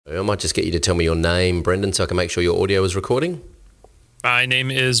I might just get you to tell me your name, Brendan, so I can make sure your audio is recording. My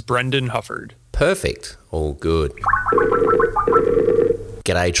name is Brendan Hufford. Perfect. All good.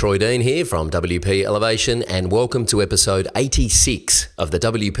 G'day, Troy Dean here from WP Elevation, and welcome to episode 86 of the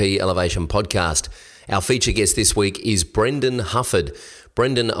WP Elevation podcast. Our feature guest this week is Brendan Hufford.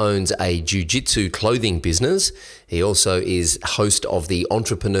 Brendan owns a jiu-jitsu clothing business. He also is host of the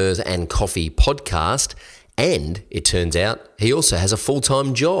Entrepreneurs and Coffee podcast. And it turns out he also has a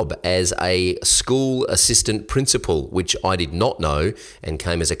full-time job as a school assistant principal, which I did not know and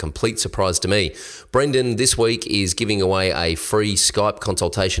came as a complete surprise to me. Brendan this week is giving away a free Skype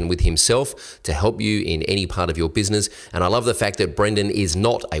consultation with himself to help you in any part of your business. And I love the fact that Brendan is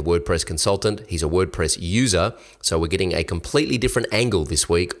not a WordPress consultant. He's a WordPress user. So we're getting a completely different angle this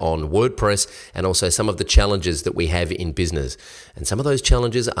week on WordPress and also some of the challenges that we have in business. And some of those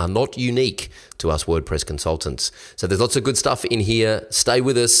challenges are not unique to us WordPress consultants. So there's lots of good stuff in here. Stay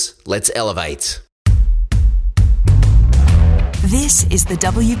with us. Let's elevate. This is the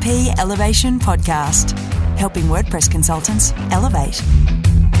WP Elevation Podcast, helping WordPress consultants elevate.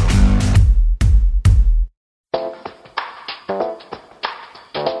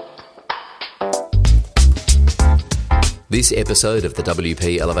 This episode of the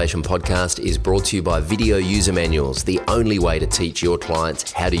WP Elevation Podcast is brought to you by Video User Manuals, the only way to teach your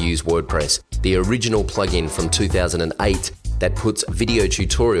clients how to use WordPress. The original plugin from 2008 that puts video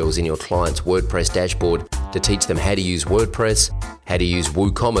tutorials in your client's WordPress dashboard to teach them how to use WordPress, how to use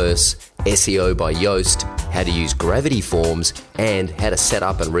WooCommerce, SEO by Yoast, how to use Gravity Forms, and how to set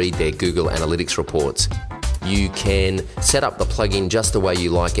up and read their Google Analytics reports. You can set up the plugin just the way you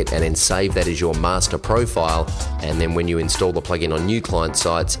like it and then save that as your master profile. And then when you install the plugin on new client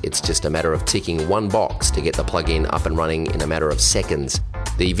sites, it's just a matter of ticking one box to get the plugin up and running in a matter of seconds.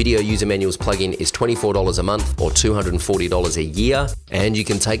 The Video User Manuals plugin is $24 a month or $240 a year. And you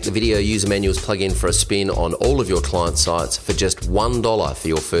can take the Video User Manuals plugin for a spin on all of your client sites for just $1 for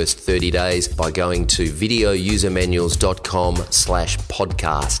your first 30 days by going to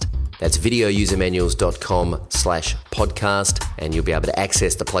videousermanuals.com/podcast. That's videousermanuals.com/podcast, and you'll be able to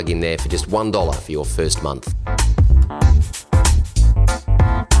access the plugin there for just $1 for your first month.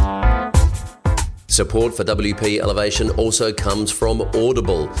 Support for WP Elevation also comes from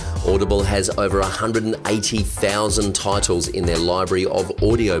Audible. Audible has over 180,000 titles in their library of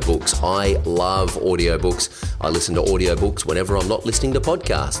audiobooks. I love audiobooks. I listen to audiobooks whenever I'm not listening to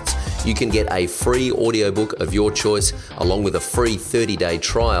podcasts. You can get a free audiobook of your choice along with a free 30-day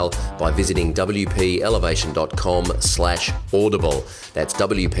trial by visiting wpelevation.com/audible. That's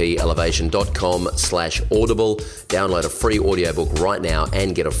wpelevation.com/audible. Download a free audiobook right now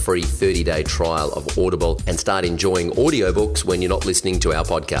and get a free 30-day trial of Audible and start enjoying audiobooks when you're not listening to our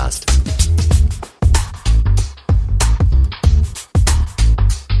podcast.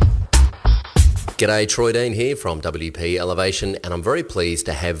 G'day, Troy Dean here from WP Elevation, and I'm very pleased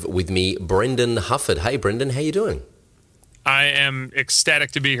to have with me Brendan Hufford. Hey Brendan, how you doing? I am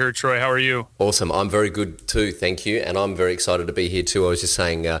ecstatic to be here, Troy. How are you? Awesome. I'm very good too, thank you. And I'm very excited to be here too. I was just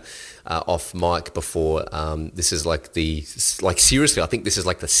saying off mic before, this is seriously, I think this is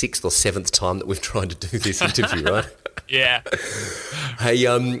like the 6th or 7th time that we've tried to do this interview, right? Yeah. Hey,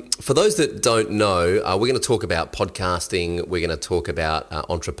 for those that don't know, we're going to talk about podcasting. We're going to talk about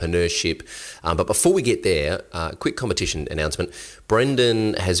entrepreneurship. But before we get there, quick competition announcement.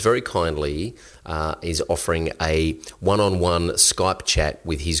 Brendan has very kindly is offering a one-on-one Skype chat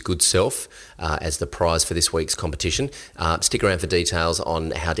with his good self as the prize for this week's competition. Stick around for details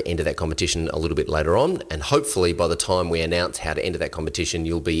on how to enter that competition a little bit later on. And hopefully by the time we announce how to enter that competition,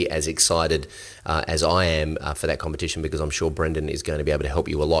 you'll be as excited as I am for that competition, because I'm sure Brendan is going to be able to help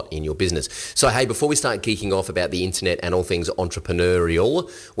you a lot in your business. So, hey, before we start geeking off about the internet and all things entrepreneurial,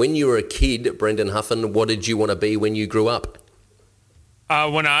 when you were a kid, Brendan Hufford, what did you want to be when you grew up?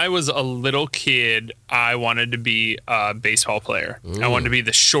 When I was a little kid, I wanted to be a baseball player. I wanted to be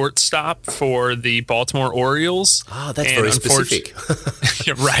the shortstop for the Baltimore Orioles. Ah, that's very specific.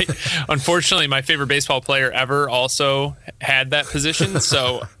 Right. Unfortunately, my favorite baseball player ever also had that position,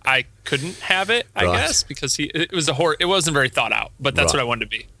 so I couldn't have it, I guess, because it wasn't very thought out, but that's what I wanted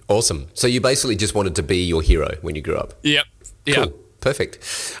to be. Awesome. So you basically just wanted to be your hero when you grew up? Yep. Cool. Perfect.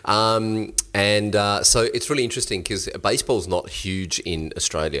 And so it's really interesting because baseball's not huge in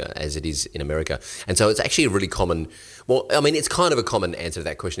Australia as it is in America. And so it's actually a really common, well, I mean, it's kind of a common answer to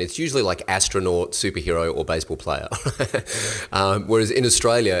that question. It's usually like astronaut, superhero, or baseball player. Whereas in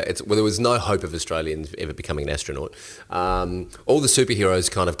Australia, there was no hope of Australians ever becoming an astronaut. All the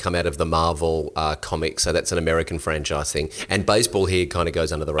superheroes kind of come out of the Marvel comics, so that's an American franchise thing. And baseball here kind of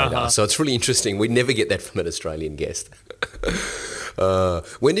goes under the radar. So it's really interesting. We never get that from an Australian guest.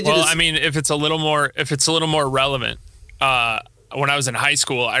 When did you? Well, I mean, if it's a little more relevant, when I was in high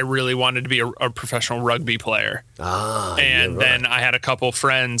school, I really wanted to be a professional rugby player. And then I had a couple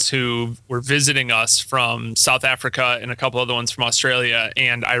friends who were visiting us from South Africa and a couple other ones from Australia,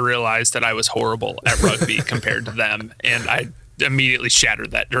 and I realized that I was horrible at rugby compared to them, and I immediately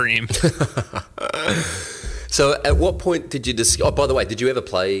shattered that dream. So, at what point did you discover? Oh, by the way, did you ever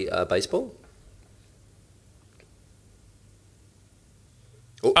play baseball?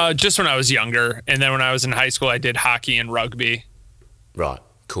 Just when I was younger, and then when I was in high school, I did hockey and rugby. Right,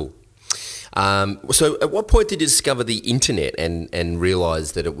 cool. So at what point did you discover the internet and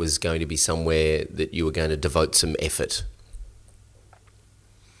realise that it was going to be somewhere that you were going to devote some effort?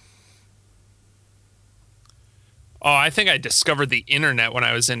 Oh, I think I discovered the internet when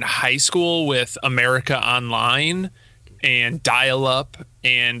I was in high school with America Online and dial-up,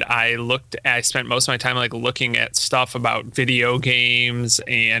 and I spent most of my time like looking at stuff about video games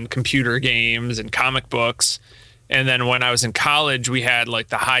and computer games and comic books. And then when I was in college, we had like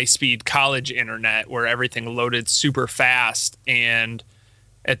the high-speed college internet where everything loaded super fast. And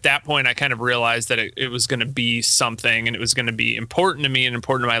at that point, I kind of realized that it was going to be something, and it was going to be important to me and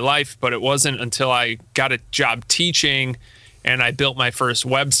important to my life. But it wasn't until I got a job teaching and I built my first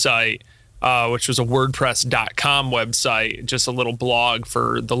website, which was a WordPress.com website, just a little blog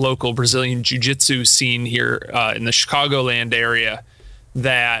for the local Brazilian Jiu-Jitsu scene here in the Chicagoland area,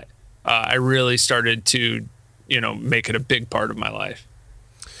 that I really started to, make it a big part of my life.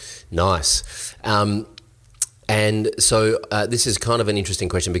 Nice. And so this is kind of an interesting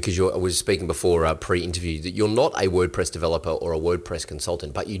question because I was speaking before pre-interview that you're not a WordPress developer or a WordPress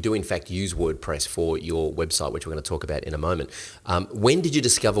consultant, but you do in fact use WordPress for your website, which we're going to talk about in a moment. When did you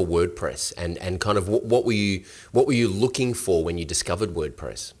discover WordPress, and kind of what were you looking for when you discovered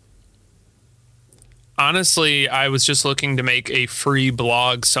WordPress? Honestly, I was just looking to make a free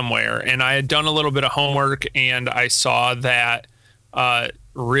blog somewhere, and I had done a little bit of homework, and I saw that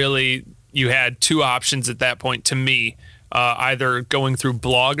really you had two options at that point to me, either going through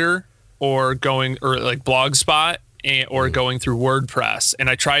Blogger or like Blogspot or going through WordPress. And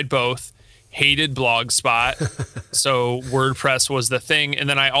I tried both, hated Blogspot. So WordPress was the thing. And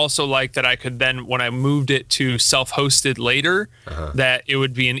then I also liked that I could then, when I moved it to self-hosted later, that it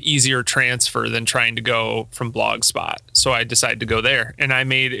would be an easier transfer than trying to go from Blogspot. So I decided to go there, and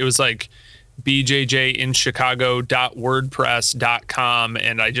it was like bjjinchicago.wordpress.com.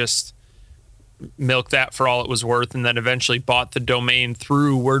 And I just milked that for all it was worth, and then eventually bought the domain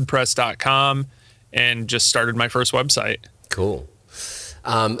through WordPress.com and just started my first website. Cool.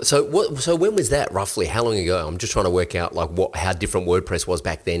 So when was that roughly? How long ago? I'm just trying to work out how different WordPress was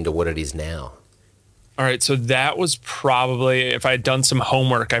back then to what it is now. All right, so that was probably, if I had done some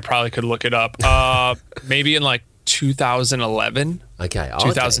homework, I probably could look it up. Maybe in like 2011. Okay.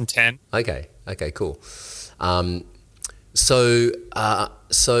 2010. Okay, cool. So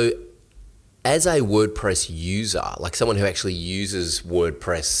as a WordPress user, like someone who actually uses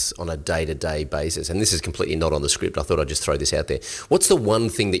WordPress on a day-to-day basis, and this is completely not on the script, I thought I'd just throw this out there. What's the one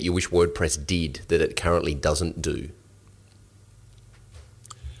thing that you wish WordPress did that it currently doesn't do?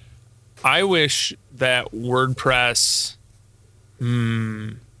 I wish that WordPress,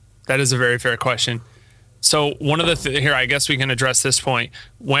 that is a very fair question. So one of the here, I guess we can address this point.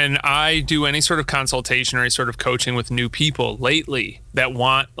 When I do any sort of consultation or any sort of coaching with new people lately that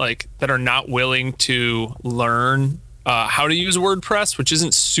are not willing to learn how to use WordPress, which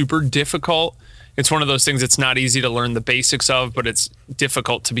isn't super difficult. It's one of those things that's not easy to learn the basics of, but it's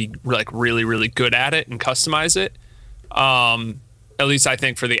difficult to be really, really good at it and customize it. At least I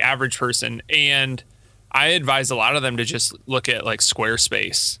think for the average person. And I advise a lot of them to just look at like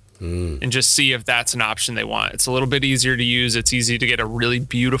Squarespace. And just see if that's an option they want. It's a little bit easier to use. It's easy to get a really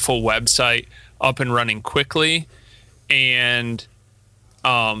beautiful website up and running quickly. And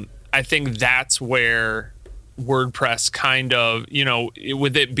I think that's where WordPress kind of,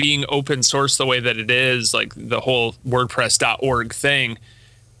 with it being open source the way that it is, like the whole WordPress.org thing,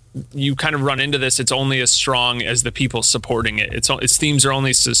 you kind of run into this. It's only as strong as the people supporting it. Its themes are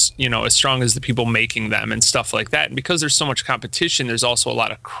only as strong as the people making them and stuff like that. And because there's so much competition, there's also a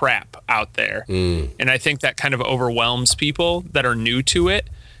lot of crap out there. And I think that kind of overwhelms people that are new to it.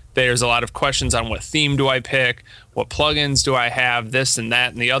 There's a lot of questions on what theme do I pick, what plugins do I have, this and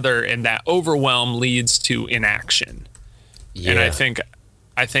that and the other, and that overwhelm leads to inaction. Yeah. And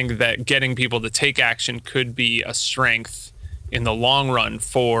I think that getting people to take action could be a strength in the long run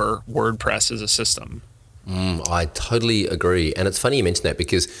for WordPress as a system. I totally agree. And it's funny you mention that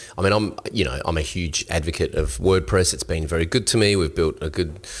because, I mean, I'm a huge advocate of WordPress. It's been very good to me. We've built a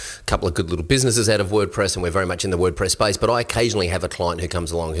couple of good little businesses out of WordPress, and we're very much in the WordPress space. But I occasionally have a client who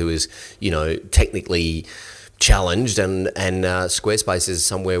comes along who is, technically challenged, and Squarespace is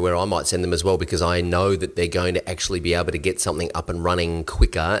somewhere where I might send them as well, because I know that they're going to actually be able to get something up and running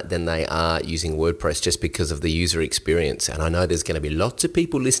quicker than they are using WordPress, just because of the user experience. And I know there's going to be lots of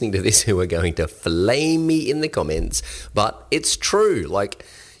people listening to this who are going to flame me in the comments, but it's true. Like,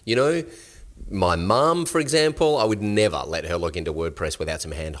 my mum, for example, I would never let her log into WordPress without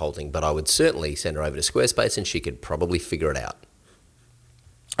some hand-holding, but I would certainly send her over to Squarespace and she could probably figure it out.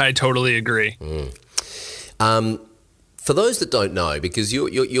 I totally agree. For those that don't know, because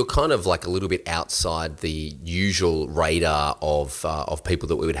you're kind of like a little bit outside the usual radar of people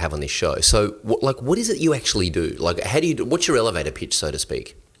that we would have on this show. So, what is it you actually do? Like, what's your elevator pitch, so to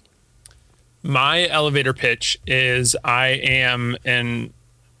speak? My elevator pitch is I am an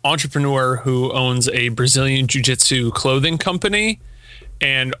entrepreneur who owns a Brazilian Jiu-Jitsu clothing company,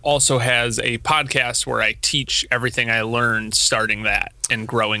 and also has a podcast where I teach everything I learned starting that and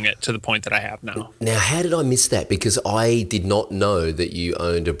growing it to the point that I have now. Now, how did I miss that? Because I did not know that you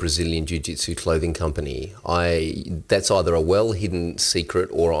owned a Brazilian Jiu-Jitsu clothing company. That's either a well-hidden secret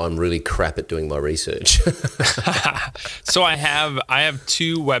or I'm really crap at doing my research. So I have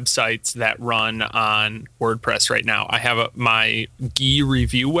two websites that run on WordPress right now. I have my gi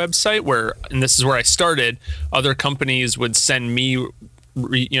review website and this is where I started, other companies would send me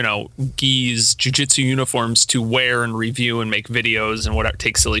gis, jiu-jitsu uniforms to wear and review and make videos and whatever,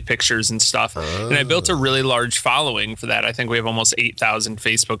 take silly pictures and stuff. Oh. And I built a really large following for that. I think we have almost 8,000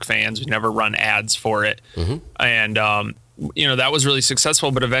 Facebook fans. We've never run ads for it. Mm-hmm. And, that was really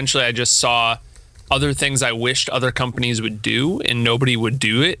successful. But eventually I just saw other things I wished other companies would do and nobody would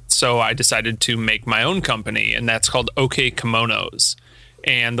do it. So I decided to make my own company, and that's called OK Kimonos.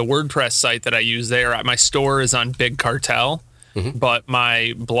 And the WordPress site that I use there, my store is on Big Cartel. Mm-hmm. But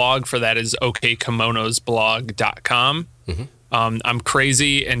my blog for that is okkimonosblog.com. Mm-hmm. I'm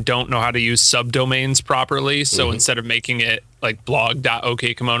crazy and don't know how to use subdomains properly. So mm-hmm. instead of making it like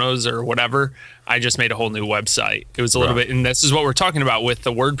blog.okkimonos or whatever, I just made a whole new website. It was a little bit, and this is what we're talking about with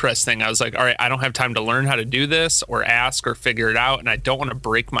the WordPress thing. I was like, all right, I don't have time to learn how to do this or ask or figure it out. And I don't want to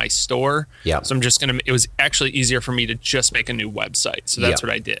break my store. Yep. So I'm just it was actually easier for me to just make a new website. So that's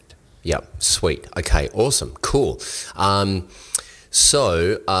what I did. Yep. Sweet. Okay. Awesome. Cool.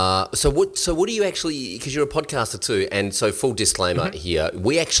 So what do you actually, because you're a podcaster too, and so full disclaimer mm-hmm. here,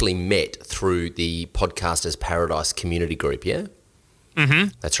 we actually met through the Podcasters Paradise community group, yeah? Mm-hmm.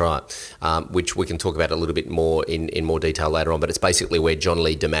 That's right, which we can talk about a little bit more in more detail later on, but it's basically where John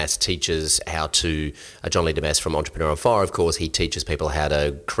Lee Damas teaches John Lee Damas from Entrepreneur on Fire, of course, he teaches people how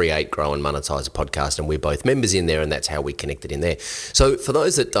to create, grow and monetize a podcast, and we're both members in there, and that's how we connected in there. So for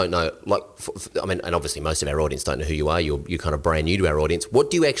those that don't know, and obviously most of our audience don't know who you are, you're kind of brand new to our audience,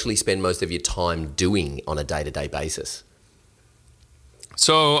 what do you actually spend most of your time doing on a day-to-day basis?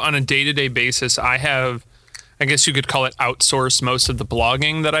 So on a day-to-day basis, I guess you could call it outsource most of the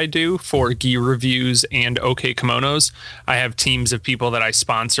blogging that I do for gi reviews and OK Kimonos. I have teams of people that I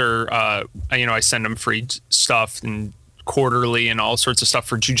sponsor. I send them free stuff and quarterly and all sorts of stuff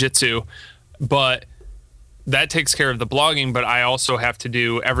for jiu-jitsu. But that takes care of the blogging, but I also have to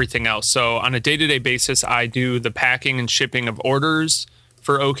do everything else. So on a day-to-day basis, I do the packing and shipping of orders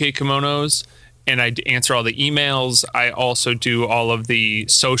for OK Kimonos, and I answer all the emails. I also do all of the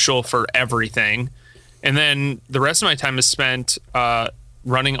social for everything. And then the rest of my time is spent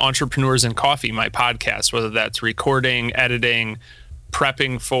running Entrepreneurs and Coffee, my podcast, whether that's recording, editing,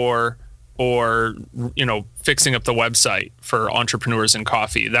 prepping for, or, fixing up the website for Entrepreneurs and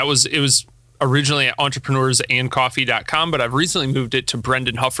Coffee. It was originally at entrepreneursandcoffee.com, but I've recently moved it to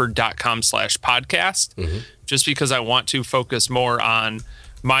brendanhufford.com/podcast, mm-hmm. just because I want to focus more on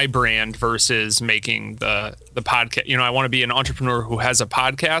my brand versus making the podcast. I want to be an entrepreneur who has a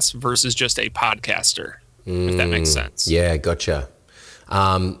podcast versus just a podcaster, if that makes sense. Yeah, gotcha.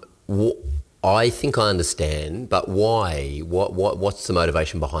 I think I understand, but why? What's the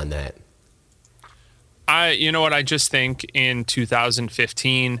motivation behind that? I just think in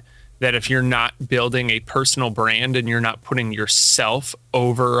 2015 that if you're not building a personal brand and you're not putting yourself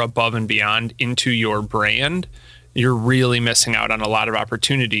over, above and beyond into your brand, you're really missing out on a lot of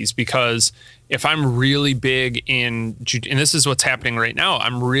opportunities, because if I'm really big in, and this is what's happening right now,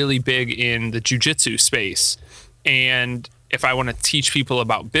 I'm really big in the jiu-jitsu space. And if I want to teach people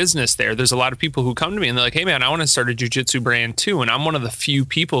about business there's a lot of people who come to me and they're like, hey man, I want to start a jiu-jitsu brand too. And I'm one of the few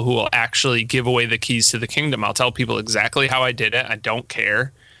people who will actually give away the keys to the kingdom. I'll tell people exactly how I did it. I don't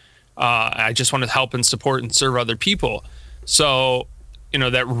care. I just want to help and support and serve other people. So,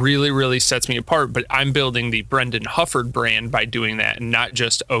 that really, really sets me apart. But I'm building the Brendan Hufford brand by doing that, and not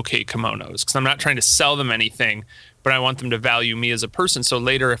just OK Kimonos, because I'm not trying to sell them anything, but I want them to value me as a person. So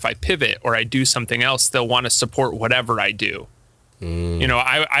later, if I pivot or I do something else, they'll want to support whatever I do.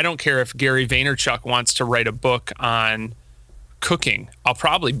 I don't care if Gary Vaynerchuk wants to write a book on cooking. I'll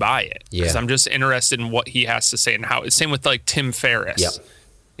probably buy it because I'm just interested in what he has to say and how. Same with like Tim Ferriss.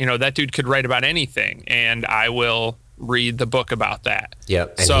 Yep. That dude could write about anything, and I will read the book about that. Yeah,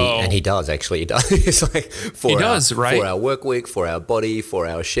 and he does actually. He does. It's like 4-hour work week, 4-hour body,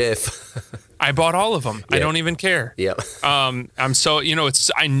 4-hour chef. I bought all of them. Yeah. I don't even care. Yeah. I'm so,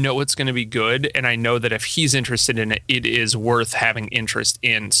 I know it's going to be good. And I know that if he's interested in it, it is worth having interest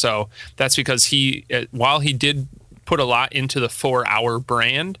in. So that's because while he did put a lot into the 4-hour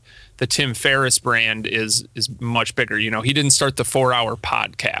brand, the Tim Ferriss brand is much bigger. He didn't start the 4-hour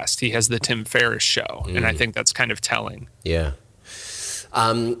podcast. He has the Tim Ferriss show. And I think that's kind of telling. Yeah.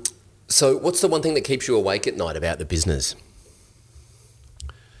 So what's the one thing that keeps you awake at night about the business?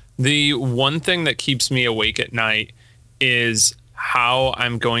 The one thing that keeps me awake at night is how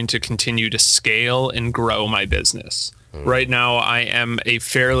I'm going to continue to scale and grow my business. Right now, I am a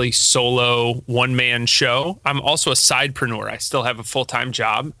fairly solo one-man show. I'm also a sidepreneur. I still have a full-time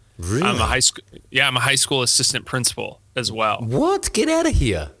job. Really? I'm a high school assistant principal as well. What? Get out of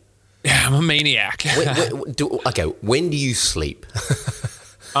here. Yeah, I'm a maniac. When do you sleep?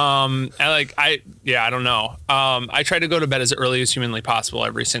 I don't know. I try to go to bed as early as humanly possible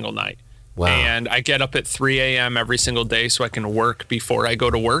every single night. Wow. And I get up at 3 a.m. every single day so I can work before I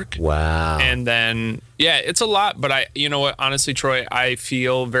go to work. Wow. And then, it's a lot, but you know what, honestly, Troy, I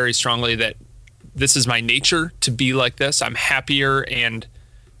feel very strongly that this is my nature to be like this. I'm happier and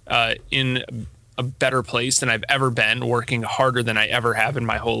in a better place than I've ever been, working harder than I ever have in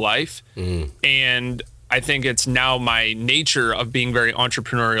my whole life. And I think it's now my nature of being very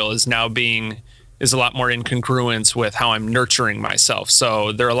entrepreneurial is a lot more in congruence with how I'm nurturing myself.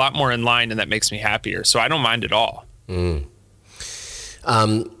 So they're a lot more in line, and that makes me happier. So I don't mind at all.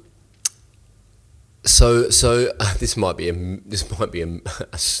 So this might be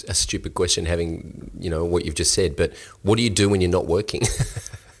a stupid question, having what you've just said. But what do you do when you're not working?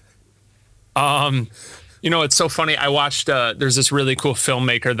 It's so funny. I watched, there's this really cool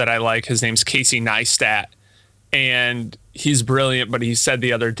filmmaker that I like. His name's Casey Neistat, and he's brilliant. But he said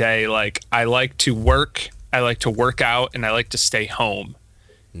the other day, I like to work, I like to work out, and I like to stay home.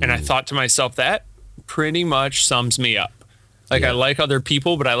 And I thought to myself, that pretty much sums me up. I like other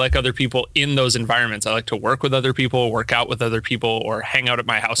people, but I like other people in those environments. I like to work with other people, work out with other people, or hang out at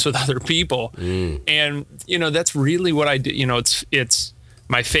my house with other people. And, that's really what I do. It's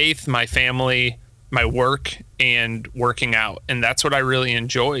my faith, my family, my work, and working out. And that's what I really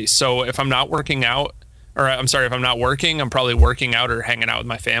enjoy. So if I'm not working out, if I'm not working, I'm probably working out or hanging out with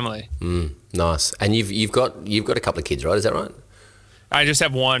my family. Nice. And you've got a couple of kids, right? Is that right? I just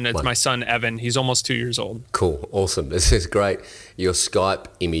have one. It's my son, Evan. He's almost 2 years old. Cool. Awesome. This is great. Your Skype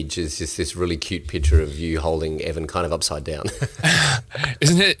image is just this really cute picture of you holding Evan kind of upside down.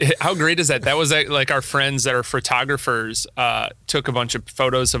 Isn't it? How great is that? That was our friends that are photographers took a bunch of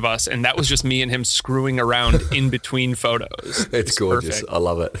photos of us, and that was just me and him screwing around in between photos. It's gorgeous. Perfect. I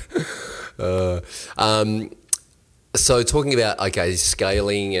love it. So talking about,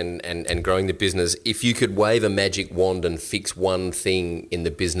 scaling and growing the business, if you could wave a magic wand and fix one thing in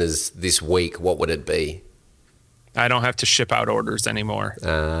the business this week, what would it be? I don't have to ship out orders anymore.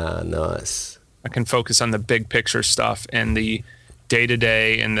 Nice. I can focus on the big picture stuff and the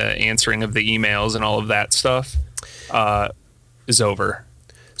day-to-day and the answering of the emails and all of that stuff is over.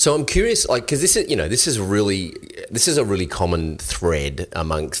 So I'm curious, because this is a really common thread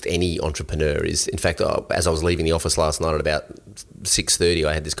amongst any entrepreneur. Is, in fact, as I was leaving the office last night at about 6:30,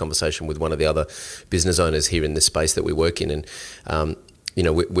 I had this conversation with one of the other business owners here in this space that we work in, and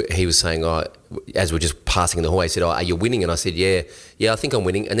he was saying, as we're just passing in the hallway, he said, are you winning? And I said, yeah, I think I'm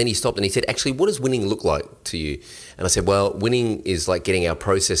winning. And then he stopped and he said, actually, what does winning look like to you? And I said, well, winning is like getting our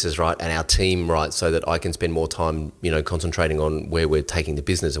processes right and our team right so that I can spend more time, concentrating on where we're taking the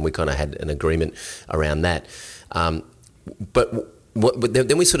business. And we kind of had an agreement around that. But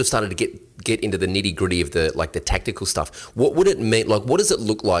then we sort of started to get into the nitty gritty of the tactical stuff. What would it mean? What does it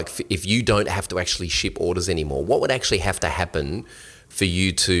look like if you don't have to actually ship orders anymore? What would actually have to happen for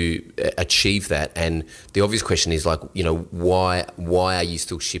you to achieve that? And the obvious question is, like, you know, why are you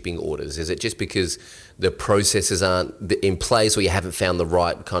still shipping orders? Is it just because the processes aren't in place, or you haven't found the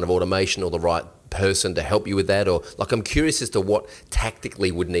right kind of automation or the right person to help you with that? Or, like, I'm curious as to what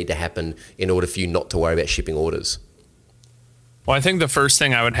tactically would need to happen in order for you not to worry about shipping orders. Well, I think the first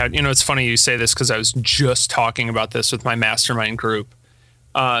thing I would have, you know, it's funny you say this because I was just talking about this with my mastermind group.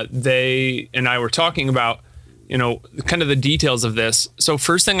 They and I were talking about, you know, kind of the details of this. So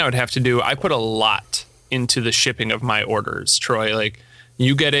first thing I would have to do, I put a lot into the shipping of my orders, Troy. Like,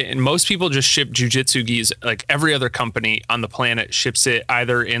 you get it, and most people just ship jiu-jitsu gis. Like, every other company on the planet ships it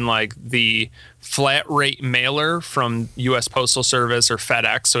either in like the flat rate mailer from U.S. Postal Service or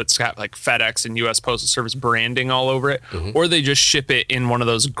FedEx, so it's got like FedEx and U.S. Postal Service branding all over it, or they just ship it in one of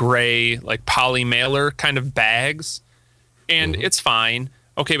those gray like poly mailer kind of bags, and it's fine.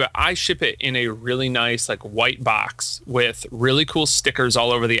 Okay, but I ship it in a really nice like white box with really cool stickers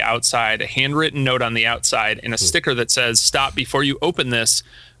all over the outside, a handwritten note on the outside, and a sticker that says, "Stop before you open this.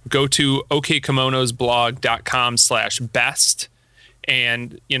 Go to okkimonosblog.com/best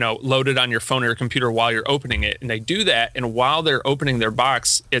and, you know, load it on your phone or your computer while you're opening it." And they do that, and while they're opening their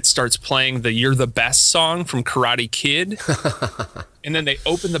box, it starts playing the "You're the Best" song from Karate Kid. And then they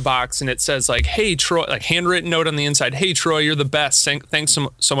open the box and it says like, "Hey, Troy," like handwritten note on the inside, "Hey, Troy, you're the best. Thanks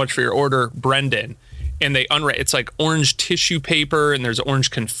so much for your order, Brendan." And they unwrap. It's like orange tissue paper, and there's orange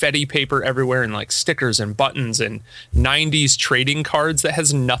confetti paper everywhere, and like stickers and buttons and 90s trading cards that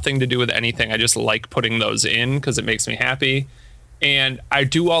has nothing to do with anything. I just like putting those in because it makes me happy. And I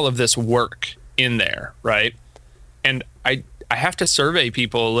do all of this work in there, right? And I have to survey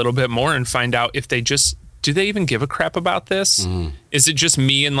people a little bit more and find out if they just, do they even give a crap about this? Is it just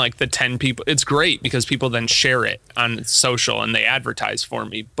me and like the 10 people? It's great because people then share it on social and they advertise for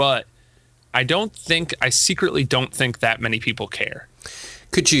me. But I secretly don't think that many people care.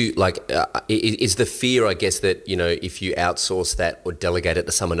 Could you, like, is the fear, I guess, that, you know, if you outsource that or delegate it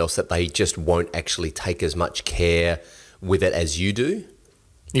to someone else, that they just won't actually take as much care with it as you do?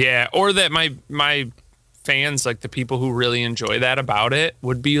 Yeah, or that my fans, like the people who really enjoy that about it,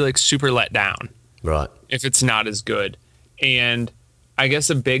 would be like super let down. Right. If it's not as good. And I guess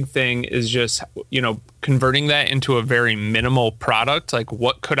a big thing is just, you know, converting that into a very minimal product. Like,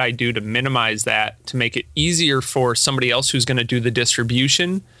 what could I do to minimize that to make it easier for somebody else who's going to do the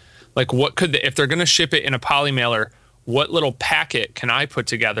distribution? Like, what could if they're going to ship it in a poly mailer, what little packet can I put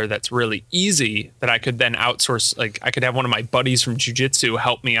together that's really easy that I could then outsource? Like, I could have one of my buddies from jiu-jitsu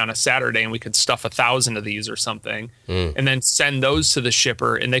help me on a Saturday, and we could stuff 1,000 of these or something, and then send those to the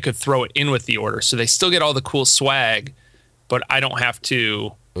shipper, and they could throw it in with the order. So they still get all the cool swag, but I don't have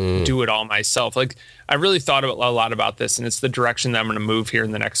to do it all myself. Like, I really thought a lot about this, and it's the direction that I'm going to move here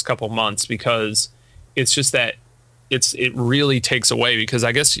in the next couple months, because it's just that it really takes away, because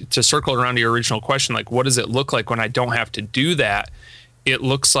I guess to circle around to your original question, like, what does it look like when I don't have to do that? It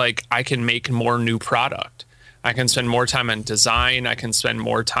looks like I can make more new product. I can spend more time on design. I can spend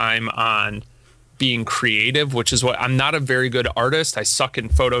more time on being creative, which is what I'm not a very good artist. I suck in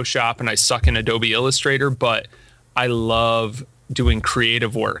Photoshop and I suck in Adobe Illustrator, but I love doing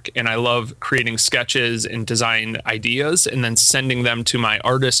creative work, and I love creating sketches and design ideas and then sending them to my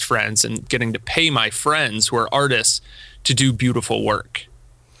artist friends and getting to pay my friends who are artists to do beautiful work.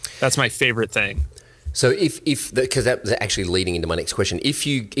 That's my favorite thing. So because that was actually leading into my next question, if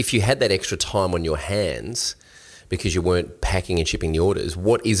you had that extra time on your hands because you weren't packing and shipping the orders,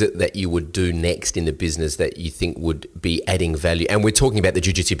 what is it that you would do next in the business that you think would be adding value? And we're talking about the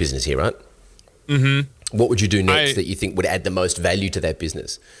jiu-jitsu business here, right? Mm-hmm. What would you do next that you think would add the most value to that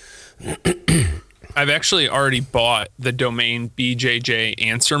business? I've actually already bought the domain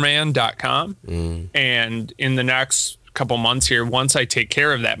bjjanswerman.com. And in the next couple months here, once I take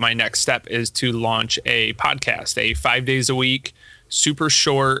care of that, my next step is to launch a podcast, a 5 days a week, super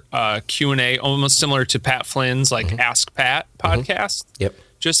short Q&A, almost similar to Pat Flynn's like Ask Pat podcast. Yep.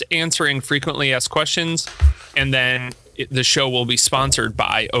 Just answering frequently asked questions. And then the show will be sponsored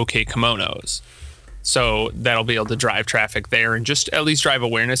by OK Kimonos. So that'll be able to drive traffic there and just at least drive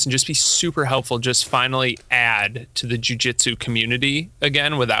awareness and just be super helpful. Just finally add to the jiu-jitsu community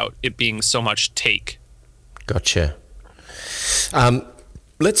again without it being so much take. Gotcha.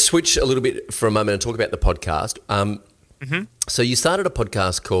 Let's switch a little bit for a moment and talk about the podcast. So you started a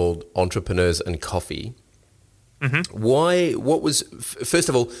podcast called Entrepreneurs and Coffee. First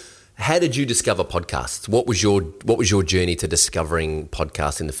of all, how did you discover podcasts? What was your journey to discovering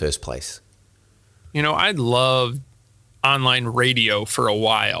podcasts in the first place? You know, I loved online radio for a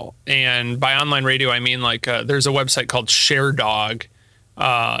while. And by online radio, I mean like there's a website called ShareDog.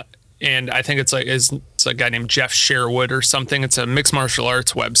 and I think it's a guy named Jeff Sherwood or something. It's a mixed martial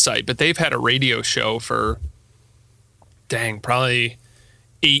arts website, but they've had a radio show for probably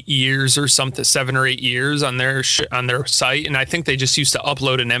 8 years or something, 7 or 8 years on their site. And I think they just used to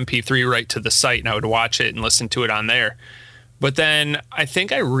upload an MP3 right to the site, and I would watch it and listen to it on there. But then I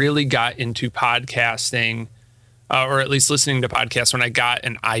think I really got into podcasting, or at least listening to podcasts, when I got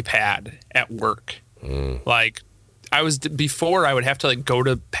an iPad at work. Like, before I would have to like go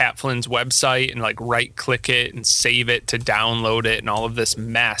to Pat Flynn's website and like right click it and save it to download it and all of this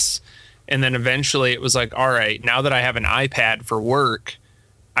mess. And then eventually it was like, all right, now that I have an iPad for work,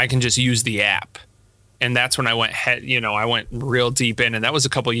 I can just use the app. And that's when I went I went real deep in, and that was a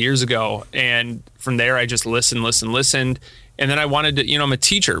couple of years ago. And from there I just listened. And then I wanted to, I'm a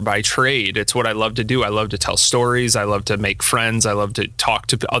teacher by trade. It's what I love to do. I love to tell stories. I love to make friends. I love to talk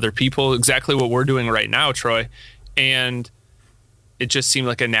to other people. Exactly what we're doing right now, Troy. And it just seemed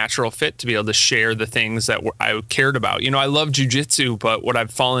like a natural fit to be able to share the things that I cared about. I love jujitsu, but what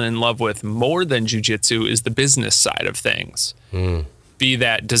I've fallen in love with more than jujitsu is the business side of things. Be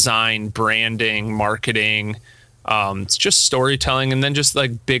that design, branding, marketing, it's just storytelling, and then just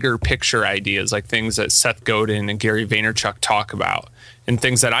like bigger picture ideas, like things that Seth Godin and Gary Vaynerchuk talk about, and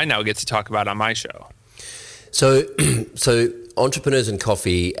things that I now get to talk about on my show. So Entrepreneurs and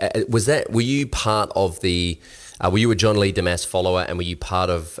Coffee, were you part of the, were you a John Lee Damas follower, and were you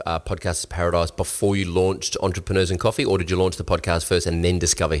part of Podcasters Paradise before you launched Entrepreneurs and Coffee, or did you launch the podcast first and then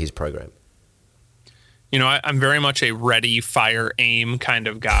discover his program? I'm very much a ready, fire, aim kind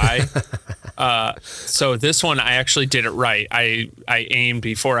of guy. So this one, I actually did it right. I aimed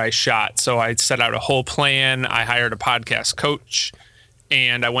before I shot. So I set out a whole plan. I hired a podcast coach,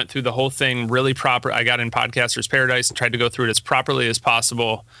 and I went through the whole thing really proper. I got in Podcasters Paradise and tried to go through it as properly as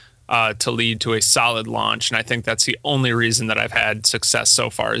possible to lead to a solid launch. And I think that's the only reason that I've had success so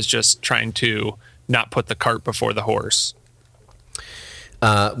far, is just trying to not put the cart before the horse.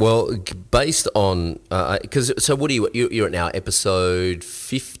 Well, based on, so what you're at now, episode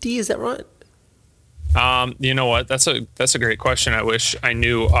 50, is that right? You know what? That's a great question. I wish I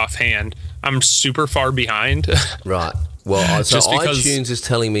knew offhand. I'm super far behind. Right. Well, so iTunes is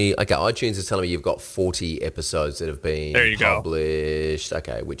telling me you've got 40 episodes that have been published.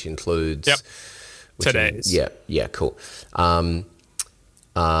 Okay, which includes today's. Yeah, cool. And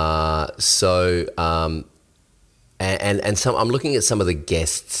some, I'm looking at some of the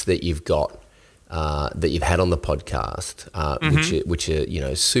guests that you've got, that you've had on the podcast, which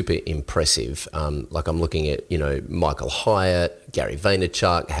are super impressive. Like I'm looking at Michael Hyatt, Gary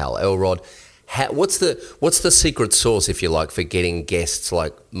Vaynerchuk, Hal Elrod. What's the secret sauce, if you like, for getting guests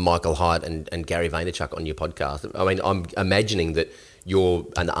like Michael Hyatt and Gary Vaynerchuk on your podcast? I mean, I'm imagining that you're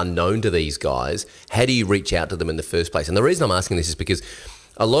an unknown to these guys. How do you reach out to them in the first place? And the reason I'm asking this is because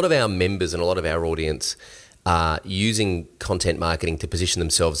a lot of our members and a lot of our audience using content marketing to position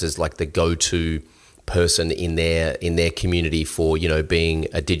themselves as like the go-to person in their community for being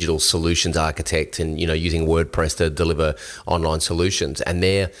a digital solutions architect and using WordPress to deliver online solutions, and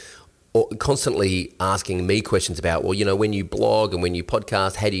they're constantly asking me questions about, well, when you blog and when you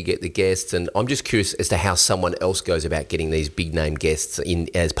podcast, how do you get the guests? And I'm just curious as to how someone else goes about getting these big name guests in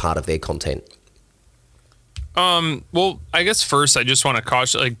as part of their content. Well, I guess first I just want to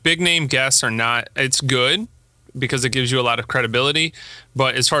caution, like, big name guests are not, it's good because it gives you a lot of credibility,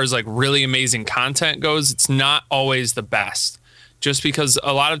 but as far as like really amazing content goes, it's not always the best, just because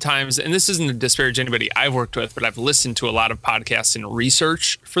a lot of times, and this isn't to disparage anybody I've worked with, but I've listened to a lot of podcasts and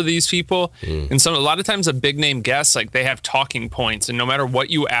research for these people. And a lot of times a big name guest, like, they have talking points, and no matter what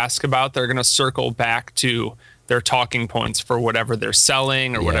you ask about, they're going to circle back to their talking points for whatever they're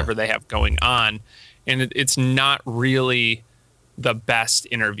selling or whatever they have going on. And it's not really the best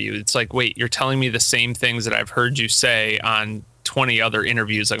interview. It's like, wait, you're telling me the same things that I've heard you say on 20 other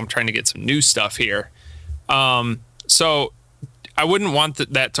interviews. Like, I'm trying to get some new stuff here. So I wouldn't want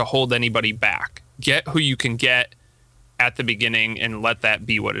that to hold anybody back. Get who you can get at the beginning and let that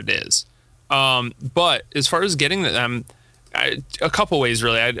be what it is. But as far as getting them, a couple ways,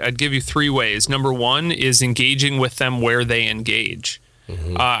 really. I'd give you 3 ways. Number one is engaging with them where they engage.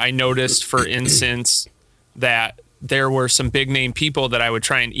 I noticed, for instance, that there were some big name people that I would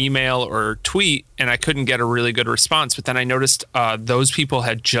try and email or tweet, and I couldn't get a really good response. But then I noticed those people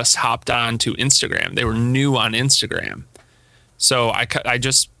had just hopped on to Instagram. They were new on Instagram. So I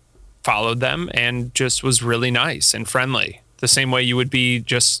just followed them and just was really nice and friendly, the same way you would be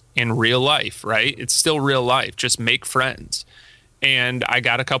just in real life, right? It's still real life. Just make friends. And I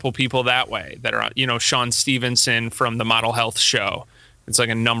got a couple people that way that are, Sean Stevenson from the Model Health Show. It's like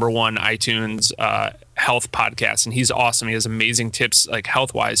a #1 iTunes health podcast, and he's awesome. He has amazing tips, like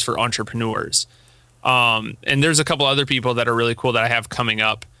health-wise, for entrepreneurs. And there's a couple other people that are really cool that I have coming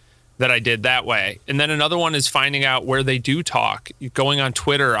up that I did that way. And then another one is finding out where they do talk. Going on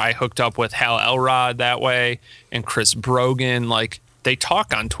Twitter, I hooked up with Hal Elrod that way, and Chris Brogan. Like, they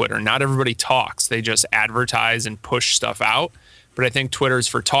talk on Twitter. Not everybody talks. They just advertise and push stuff out. But I think Twitter's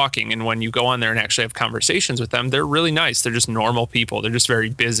for talking. And when you go on there and actually have conversations with them, they're really nice. They're just normal people. They're just very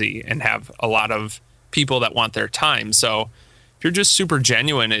busy and have a lot of people that want their time. So if you're just super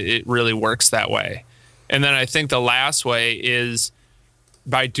genuine, it really works that way. And then I think the last way is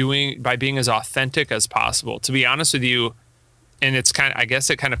by being as authentic as possible. To be honest with you, and I guess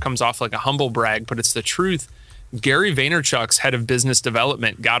it kind of comes off like a humble brag, but it's the truth. Gary Vaynerchuk's head of business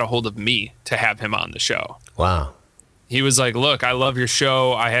development got a hold of me to have him on the show. Wow. He was like, look, I love your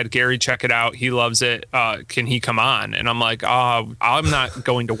show. I had Gary check it out. He loves it. Can he come on? And I'm like, I'm not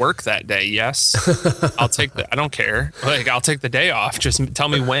going to work that day. Yes. I don't care. Like, I'll take the day off. Just tell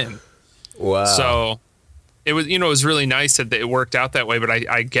me when. Wow. So it was, it was really nice that it worked out that way. But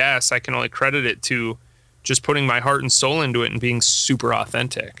I guess I can only credit it to just putting my heart and soul into it and being super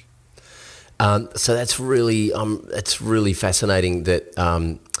authentic. So that's really fascinating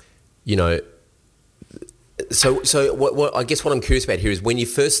that, So what I guess what I'm curious about here is when you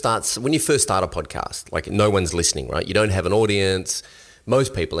first start a podcast, like no one's listening, right? You don't have an audience,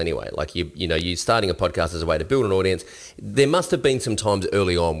 most people anyway. Like you're starting a podcast as a way to build an audience. There must have been some times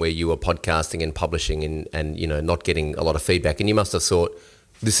early on where you were podcasting and publishing and not getting a lot of feedback, and you must have thought,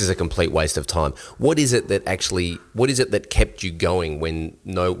 this is a complete waste of time. What is it that kept you going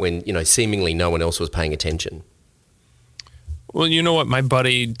when seemingly no one else was paying attention? Well, you know what? My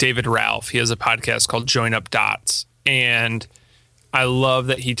buddy, David Ralph, he has a podcast called Join Up Dots. And I love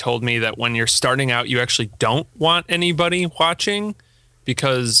that he told me that when you're starting out, you actually don't want anybody watching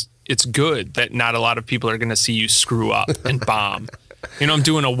because it's good that not a lot of people are going to see you screw up and bomb. I'm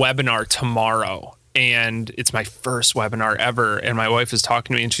doing a webinar tomorrow, and it's my first webinar ever. And my wife is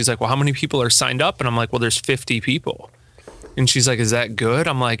talking to me, and she's like, well, how many people are signed up? And I'm like, well, there's 50 people. And she's like, is that good?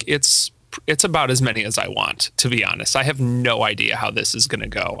 I'm like, it's about as many as I want, to be honest. I have no idea how this is going to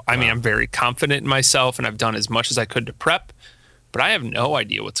go. I mean, I'm very confident in myself, and I've done as much as I could to prep, but I have no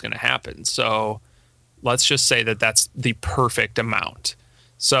idea what's going to happen. So let's just say that that's the perfect amount.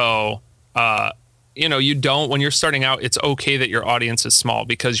 So, when you're starting out, it's okay that your audience is small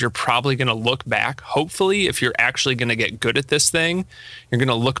because you're probably going to look back. Hopefully, if you're actually going to get good at this thing, you're going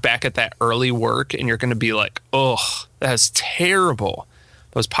to look back at that early work and you're going to be like, oh, that's terrible.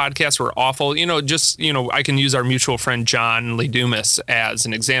 Those podcasts were awful. I can use our mutual friend, John Lee Dumas, as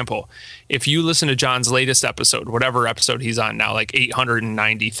an example. If you listen to John's latest episode, whatever episode he's on now, like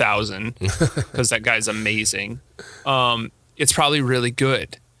 890,000, because that guy's amazing, it's probably really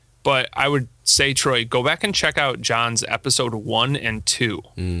good. But I would say, Troy, go back and check out John's episode 1 and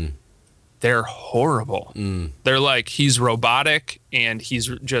 2. They're horrible. They're like, he's robotic and he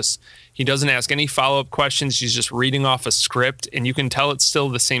doesn't ask any follow-up questions. He's just reading off a script, and you can tell it's still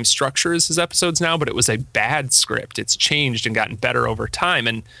the same structure as his episodes now, but it was a bad script. It's changed and gotten better over time.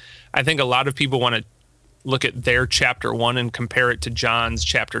 And I think a lot of people want to look at their chapter 1 and compare it to John's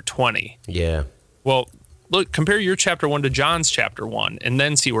chapter 20. Yeah. Well, look, compare your chapter 1 to John's chapter 1 and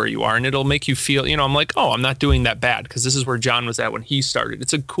then see where you are. And it'll make you feel, I'm like, oh, I'm not doing that bad because this is where John was at when he started.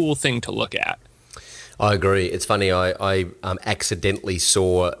 It's a cool thing to look at. I agree. It's funny. I accidentally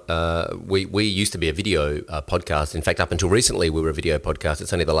saw, we used to be a video podcast. In fact, up until recently, we were a video podcast.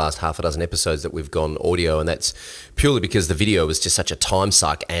 It's only the last half a dozen episodes that we've gone audio. And that's purely because the video was just such a time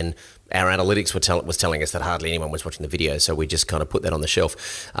suck. And our analytics was telling us that hardly anyone was watching the video. So we just kind of put that on the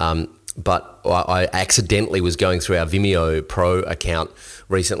shelf. But I accidentally was going through our Vimeo Pro account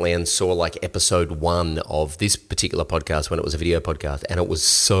recently and saw like episode 1 of this particular podcast when it was a video podcast. And it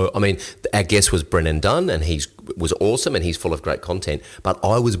was our guest was Brennan Dunn, and he was awesome and he's full of great content. But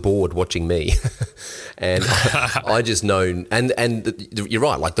I was bored watching me. And I just know, and you're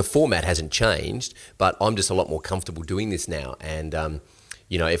right, like the format hasn't changed, but I'm just a lot more comfortable doing this now. And,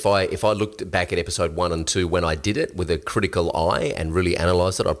 if I looked back at episode 1 and 2 when I did it with a critical eye and really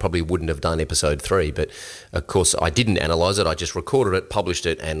analysed it, I probably wouldn't have done episode 3. But of course, I didn't analyse it. I just recorded it, published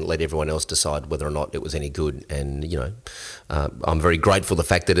it, and let everyone else decide whether or not it was any good. And I'm very grateful the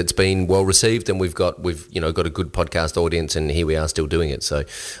fact that it's been well received, and we've got a good podcast audience, and here we are still doing it. So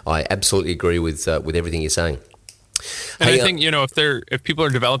I absolutely agree with everything you're saying. And I think if people are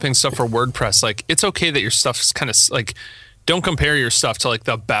developing stuff for WordPress, like it's okay that your stuff is kind of like. Don't compare your stuff to like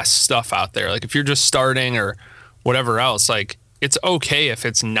the best stuff out there. Like if you're just starting or whatever else, like it's okay if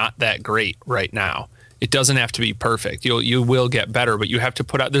it's not that great right now. it doesn't have to be perfect. You will get better, but you have to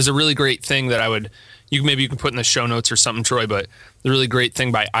put out. There's a really great thing that maybe you can put in the show notes or something, Troy, but the really great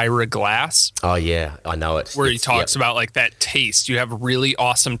thing by Ira Glass. Oh yeah, I know it. Where he talks about like that taste. You have really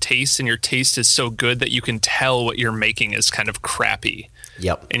awesome taste, and your taste is so good that you can tell what you're making is kind of crappy.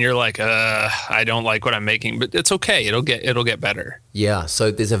 Yep. And you're like, I don't like what I'm making, but it's okay. It'll get better. Yeah. So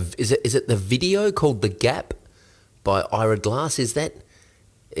is it the video called The Gap by Ira Glass? Is that?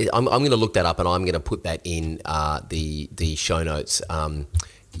 I'm going to look that up, and I'm going to put that in the show notes.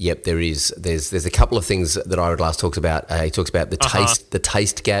 Yep, there's a couple of things that Ira Glass talks about. He talks about the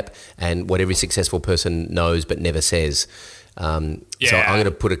taste gap, and what every successful person knows but never says. So I'm going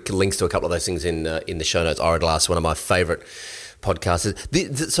to put links to a couple of those things in the show notes. Ira Glass, one of my favorite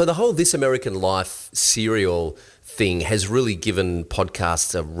podcasters. So the whole This American Life serial thing has really given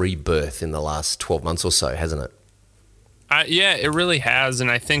podcasts a rebirth in the last 12 months or so, hasn't it? Yeah, it really has, and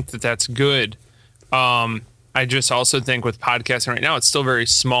I think that that's good. I just also think with podcasting right now, it's still very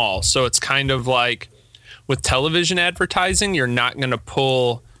small. So it's kind of like with television advertising, you're not going to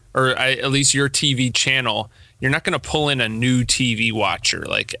pull, or at least your TV channel, you're not going to pull in a new TV watcher.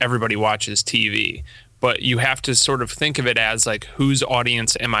 Like everybody watches TV, but you have to sort of think of it as like, whose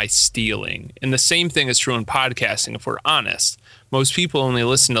audience am I stealing? And the same thing is true in podcasting, if we're honest. Most people only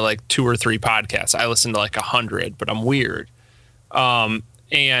listen to like 2 or 3 podcasts. I listen to like 100, but I'm weird.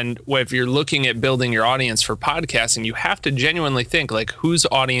 And if you're looking at building your audience for podcasting, you have to genuinely think like, whose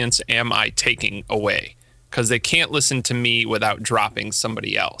audience am I taking away? Because they can't listen to me without dropping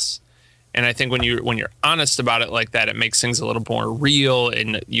somebody else. And I think when you're honest about it like that, it makes things a little more real,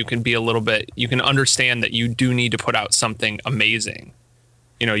 and you can understand that you do need to put out something amazing.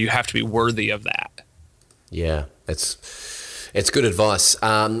 You have to be worthy of that. Yeah, it's good advice.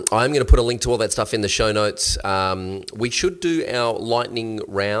 I'm going to put a link to all that stuff in the show notes. We should do our lightning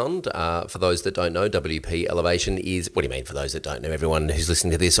round. For those that don't know, WP Elevation is... What do you mean for those that don't know? Everyone who's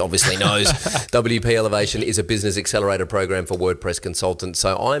listening to this obviously knows. WP Elevation is a business accelerator program for WordPress consultants.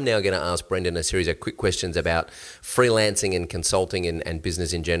 So I'm now going to ask Brendan a series of quick questions about freelancing and consulting and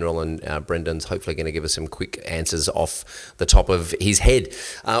business in general. And Brendan's hopefully going to give us some quick answers off the top of his head.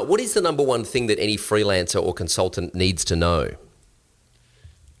 What is the number one thing that any freelancer or consultant needs to know?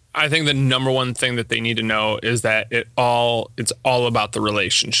 I think the number one thing that they need to know is that it's all about the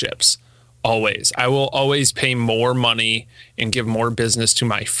relationships. Always. I will always pay more money and give more business to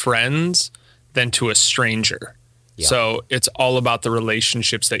my friends than to a stranger. Yeah. So it's all about the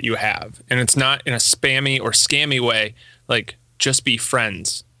relationships that you have. And it's not in a spammy or scammy way. Like, just be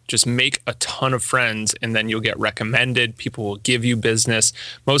friends. Just make a ton of friends, and then you'll get recommended. People will give you business.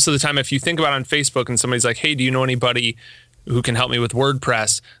 Most of the time, if you think about it on Facebook and somebody's like, hey, do you know anybody who can help me with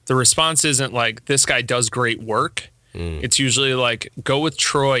WordPress? The response isn't like, this guy does great work. It's usually like, go with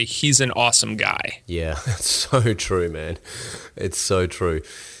Troy. He's an awesome guy. Yeah, it's so true, man. It's so true.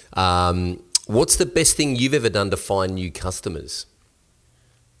 What's the best thing you've ever done to find new customers?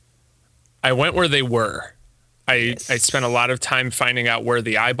 I went where they were. I spent a lot of time finding out where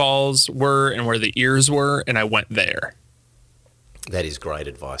the eyeballs were and where the ears were, and I went there. That is great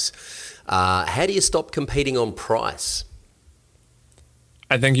advice. How do you stop competing on price?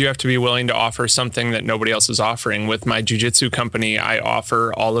 I think you have to be willing to offer something that nobody else is offering. With my jiu-jitsu company, I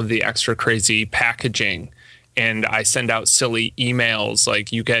offer all of the extra crazy packaging, and I send out silly emails.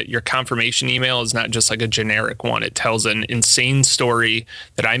 Like, you get your confirmation email is not just like a generic one. It tells an insane story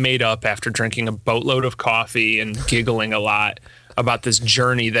that I made up after drinking a boatload of coffee and giggling a lot about this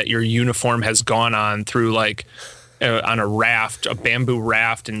journey that your uniform has gone on through, on a raft, a bamboo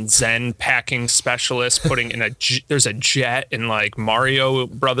raft, and Zen packing specialists putting in there's a jet, and like Mario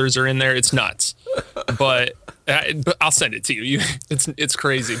Brothers are in there. It's nuts, but I'll send it to you. It's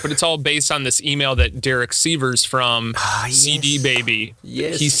crazy, but it's all based on this email that Derek Sievers from CD Baby,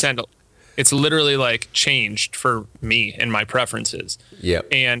 he sent. It's literally like changed for me and my preferences. Yeah,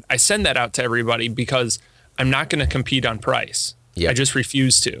 and I send that out to everybody because I'm not going to compete on price. I just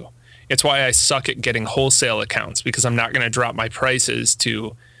refuse to. It's why I suck at getting wholesale accounts, because I'm not going to drop my prices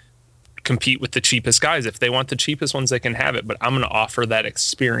to compete with the cheapest guys. If they want the cheapest ones, they can have it. But I'm going to offer that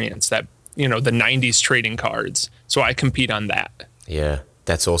experience, that, the 90s trading cards. So I compete on that. Yeah,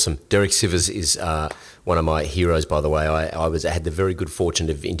 that's awesome. Derek Sivers is one of my heroes, by the way. I had the very good fortune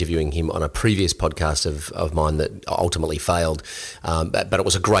of interviewing him on a previous podcast of mine that ultimately failed. But it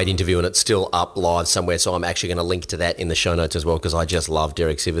was a great interview, and it's still up live somewhere. So I'm actually going to link to that in the show notes as well, because I just love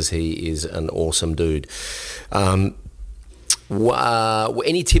Derek Sivers. He is an awesome dude. Any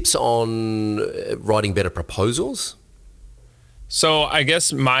tips on writing better proposals? So I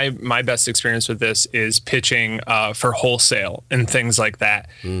guess my best experience with this is pitching for wholesale and things like that.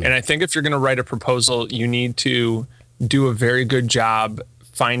 And I think if you're going to write a proposal, you need to do a very good job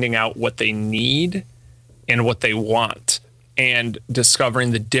finding out what they need and what they want and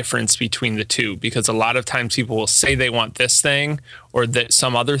discovering the difference between the two. Because a lot of times people will say they want this thing or that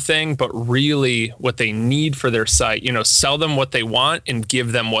some other thing, but really what they need for their site, sell them what they want and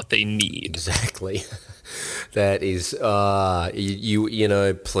give them what they need. Exactly. That is,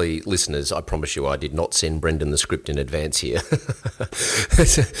 please, listeners, I promise you I did not send Brendan the script in advance here.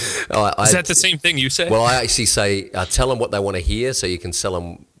 Is that the same thing you say? Well, I actually say, tell them what they want to hear so you can sell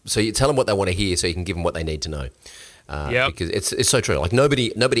them. So you tell them what they want to hear so you can give them what they need to know. Because it's so true. Like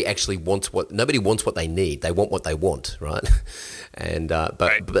nobody actually wants what they need. They want what they want, right? And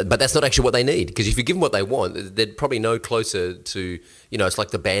but that's not actually what they need. Because if you give them what they want, they're probably no closer to, it's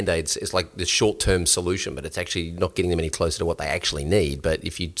like the Band-Aids. It's like the short-term solution, but it's actually not getting them any closer to what they actually need. But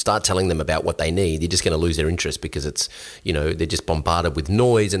if you start telling them about what they need, you're just going to lose their interest because it's, they're just bombarded with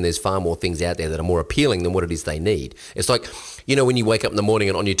noise and there's far more things out there that are more appealing than what it is they need. It's like, when you wake up in the morning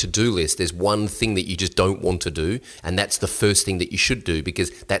and on your to-do list, there's one thing that you just don't want to do, and that's the first thing that you should do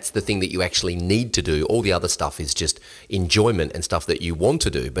because that's the thing that you actually need to do. All the other stuff is just enjoyment and stuff that you want to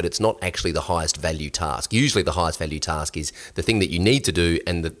do, but it's not actually the highest value task. Usually the highest value task is the thing that you need to do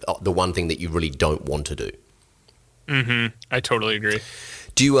and the one thing that you really don't want to do. Mm-hmm. I totally agree.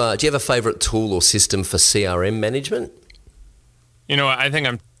 Do you have a favorite tool or system for CRM management? I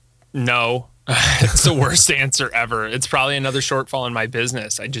think no. It's the worst answer ever. It's probably another shortfall in my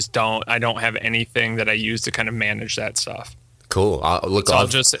business. I don't have anything that I use to kind of manage that stuff. Cool. I've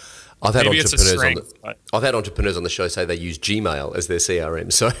had entrepreneurs on the show say they use Gmail as their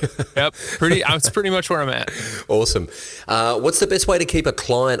CRM. So yep, that's pretty much where I'm at. Awesome. What's the best way to keep a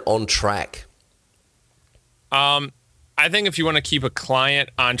client on track? I think if you want to keep a client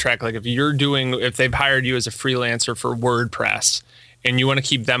on track, like if they've hired you as a freelancer for WordPress and you want to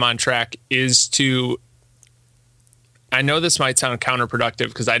keep them on track, I know this might sound counterproductive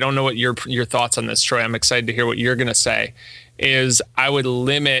because I don't know what your thoughts on this, Troy. I'm excited to hear what you're going to say. I would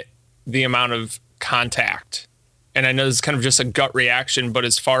limit the amount of contact. And I know this is kind of just a gut reaction, but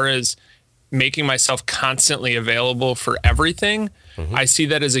as far as making myself constantly available for everything, I see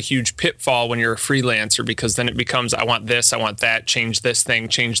that as a huge pitfall when you're a freelancer, because then it becomes, I want this, I want that, change this thing,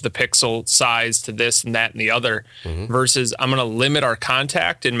 change the pixel size to this and that and the other, versus I'm going to limit our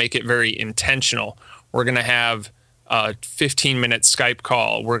contact and make it very intentional. We're going to have a 15-minute Skype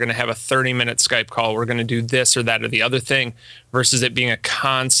call. We're going to have a 30-minute Skype call. We're going to do this or that or the other thing, versus it being a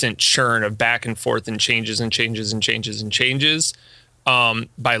constant churn of back and forth and changes and changes and changes and changes.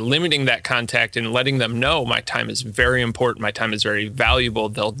 By limiting that contact and letting them know my time is very important, my time is very valuable,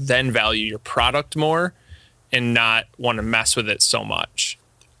 they'll then value your product more and not want to mess with it so much.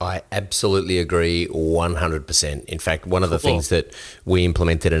 I absolutely agree 100%. In fact, one of the things that we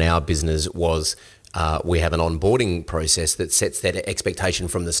implemented in our business was we have an onboarding process that sets that expectation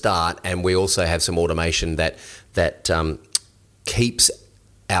from the start, and we also have some automation that keeps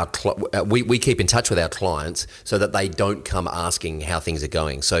we keep in touch with our clients so that they don't come asking how things are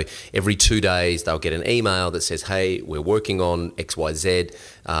going. So every 2 days they'll get an email that says, hey, we're working on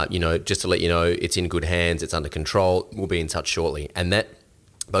XYZ, just to let you know it's in good hands, it's under control, we'll be in touch shortly. And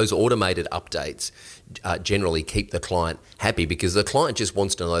those automated updates generally keep the client happy, because the client just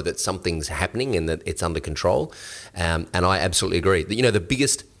wants to know that something's happening and that it's under control. And I absolutely agree.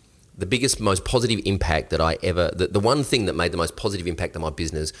 The biggest, most positive impact that the one thing that made the most positive impact on my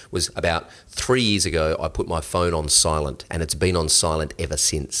business was about 3 years ago. I put my phone on silent, and it's been on silent ever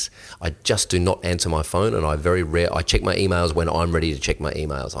since. I just do not answer my phone, and I check my emails when I'm ready to check my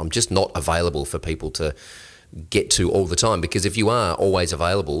emails. I'm just not available for people to get to all the time, because if you are always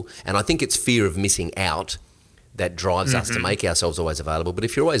available, and I think it's fear of missing out that drives us to make ourselves always available. But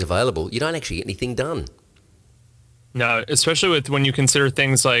if you're always available, you don't actually get anything done. No, especially when you consider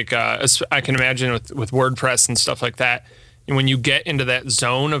things like, I can imagine with WordPress and stuff like that, and when you get into that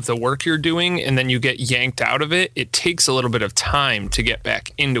zone of the work you're doing and then you get yanked out of it, it takes a little bit of time to get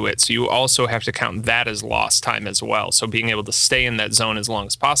back into it. So you also have to count that as lost time as well. So being able to stay in that zone as long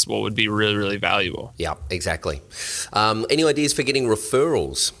as possible would be really, really valuable. Yeah, exactly. Any ideas for getting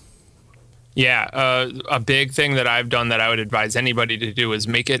referrals? Yeah, a big thing that I've done that I would advise anybody to do is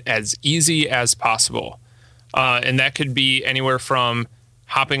make it as easy as possible. And that could be anywhere from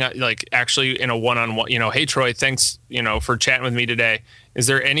hopping on, like actually in a one-on-one, hey, Troy, thanks, for chatting with me today. Is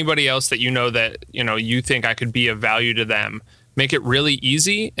there anybody else that that, you think I could be of value to them? Make it really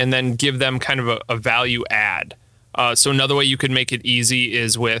easy, and then give them kind of a value add. So another way you could make it easy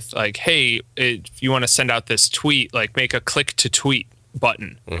is with like, hey, if you want to send out this tweet, like make a click to tweet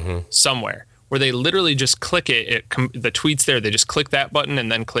button somewhere where they literally just click it. The tweet's there. They just click that button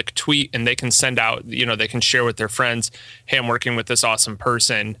and then click tweet, and they can send out, they can share with their friends, hey, I'm working with this awesome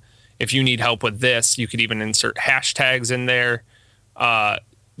person. If you need help with this, you could even insert hashtags in there.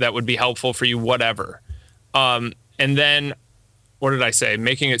 That would be helpful for you, whatever. And then what did I say?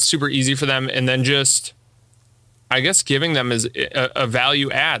 Making it super easy for them, and then just, I guess, giving them as a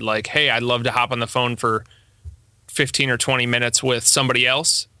value add, like, hey, I'd love to hop on the phone for 15 or 20 minutes with somebody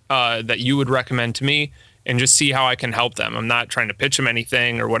else that you would recommend to me, and just see how I can help them. I'm not trying to pitch them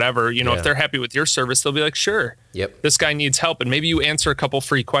anything or whatever. If they're happy with your service, they'll be like, sure, this guy needs help. And maybe you answer a couple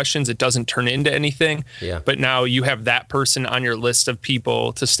free questions. It doesn't turn into anything, but now you have that person on your list of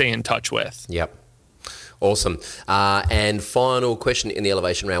people to stay in touch with. Yep. Awesome. And final question in the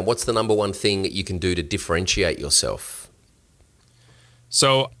elevation round. What's the number one thing that you can do to differentiate yourself?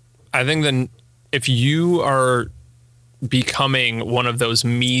 So I think then if you are becoming one of those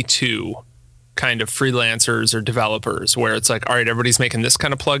Me Too kind of freelancers or developers where it's like, all right, everybody's making this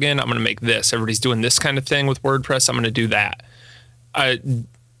kind of plugin, I'm going to make this. Everybody's doing this kind of thing with WordPress, I'm going to do that.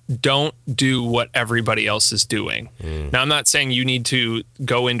 Don't do what everybody else is doing. Now, I'm not saying you need to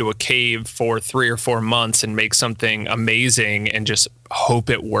go into a cave for 3 or 4 months and make something amazing and just hope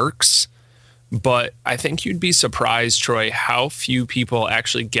it works. But I think you'd be surprised, Troy, how few people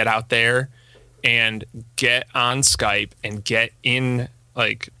actually get out there and get on Skype and get in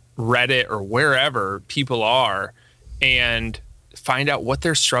like Reddit or wherever people are and find out what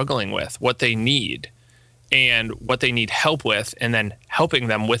they're struggling with, what they need, and what they need help with, and then helping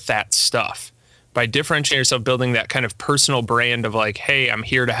them with that stuff. By differentiating yourself, building that kind of personal brand of like, hey, I'm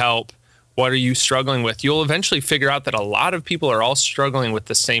here to help. What are you struggling with? You'll eventually figure out that a lot of people are all struggling with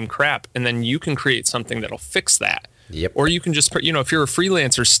the same crap, and then you can create something that'll fix that. Or you can just, if you're a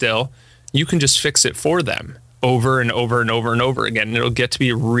freelancer still, you can just fix it for them over and over and over and over again. And it'll get to be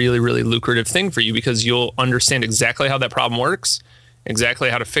a really, really lucrative thing for you because you'll understand exactly how that problem works, exactly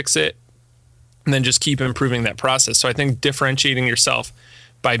how to fix it, and then just keep improving that process. So I think differentiating yourself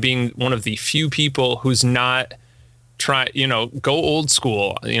by being one of the few people who's not go old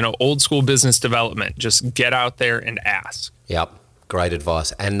school, old school business development. Just get out there and ask. Yep. Great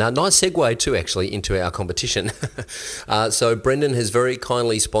advice. And nice segue too, actually, into our competition. So Brendan has very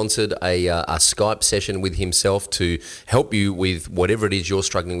kindly sponsored a Skype session with himself to help you with whatever it is you're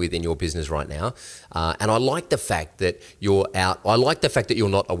struggling with in your business right now. And I like the fact that you're out. I like the fact that you're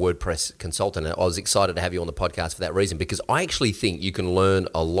not a WordPress consultant. I was excited to have you on the podcast for that reason, because I actually think you can learn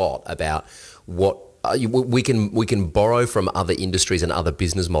a lot about what we can borrow from other industries and other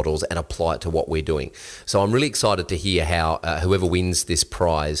business models and apply it to what we're doing. So I'm really excited to hear how whoever wins this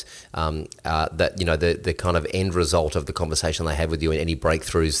prize, the kind of end result of the conversation they have with you and any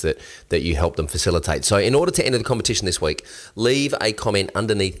breakthroughs that you help them facilitate. So in order to enter the competition this week, leave a comment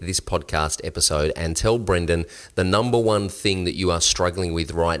underneath this podcast episode and tell Brendan the number one thing that you are struggling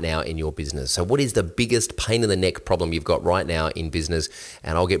with right now in your business. So what is the biggest pain in the neck problem you've got right now in business?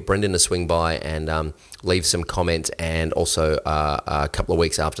 And I'll get Brendan to swing by and leave some comments, and also a couple of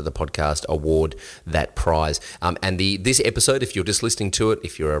weeks after the podcast award that prize. And this episode, if you're just listening to it,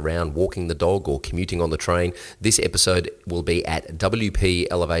 if you're around walking the dog or commuting on the train, this episode will be at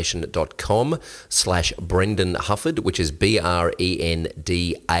wpelevation.com/Brendan Hufford, which is BRENDAN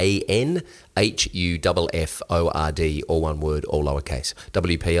HUFFORD, all one word, all lowercase.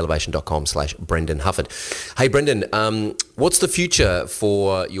 wpelevation.com/Brendan Hufford. Hey, Brendan, what's the future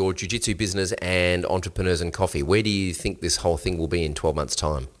for your jiu-jitsu business and Entrepreneurs and Coffee? Where do you think this whole thing will be in 12 months'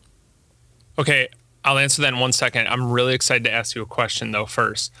 time? Okay, I'll answer that in 1 second. I'm really excited to ask you a question, though,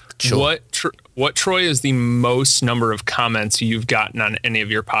 first. Sure. What, Troy, is the most number of comments you've gotten on any of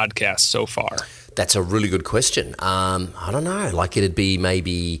your podcasts so far? That's a really good question. I don't know. Like, it'd be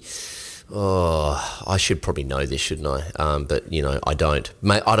maybe... Oh, I should probably know this, shouldn't I? But, I don't.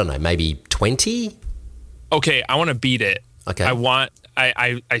 I don't know, maybe 20? Okay, I want to beat it. Okay.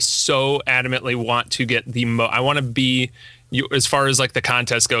 I so adamantly want to get I want to be, as far as like the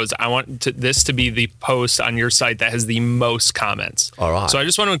contest goes, I want this to be the post on your site that has the most comments. All right. So I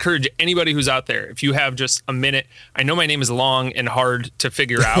just want to encourage anybody who's out there, if you have just a minute, I know my name is long and hard to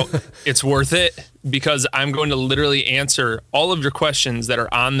figure out. It's worth it, because I'm going to literally answer all of your questions that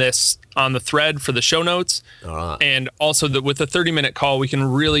are on the thread for the show notes. All right. And also with the 30-minute call, we can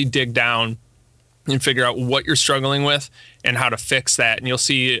really dig down and figure out what you're struggling with and how to fix that. And you'll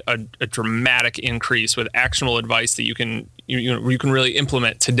see a dramatic increase with actionable advice that you can really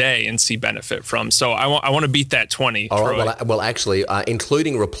implement today and see benefit from. So I want to beat that 20. All right. Well, actually,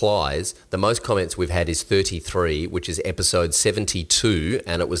 including replies, the most comments we've had is 33, which is episode 72,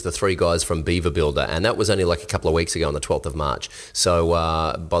 and it was the 3 guys from Beaver Builder, and that was only like a couple of weeks ago on the 12th of March. So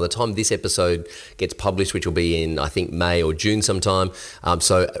by the time this episode gets published, which will be in, I think, May or June sometime,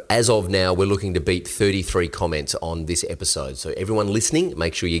 so as of now, we're looking to beat 33 comments on this episode. So everyone listening,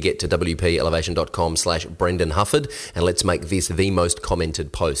 make sure you get to wpelevation.com/Brendan Hufford, and let's make this the most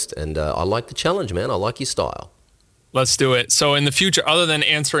commented post. And I like the challenge, man. I like your style. Let's do it. So in the future, other than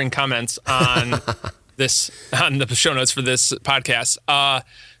answering comments on on the show notes for this podcast,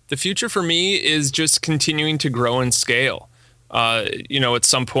 the future for me is just continuing to grow and scale. At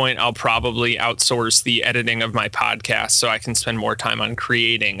some point, I'll probably outsource the editing of my podcast so I can spend more time on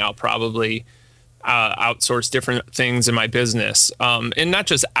creating. I'll probably outsource different things in my business, and not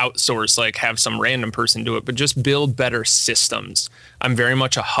just outsource, like have some random person do it, but just build better systems. I'm very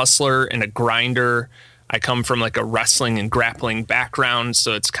much a hustler and a grinder. I come from like a wrestling and grappling background,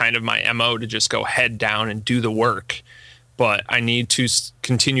 so it's kind of my MO to just go head down and do the work. But I need to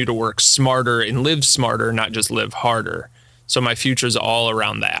continue to work smarter and live smarter, not just live harder. So my future is all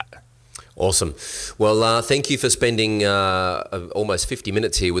around that. Awesome. Well, thank you for spending almost 50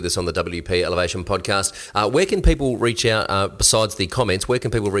 minutes here with us on the WP Elevation podcast. Where can people reach out, besides the comments, where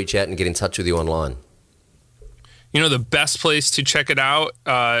can people reach out and get in touch with you online? The best place to check it out,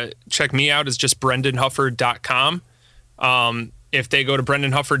 check me out, is just brendanhufford.com. If they go to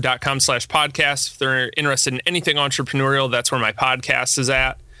brendanhufford.com/podcast, if they're interested in anything entrepreneurial, that's where my podcast is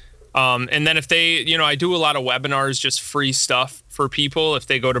at. And then if they, I do a lot of webinars, just free stuff for people. If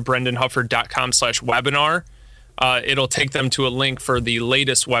they go to brendanhufford.com/webinar, it'll take them to a link for the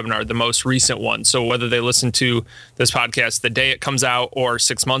latest webinar, the most recent one. So whether they listen to this podcast the day it comes out or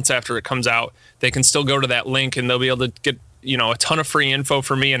 6 months after it comes out, they can still go to that link and they'll be able to get, a ton of free info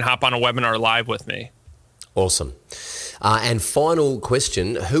from me and hop on a webinar live with me. Awesome. And final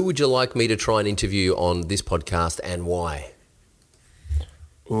question, who would you like me to try and interview on this podcast and why?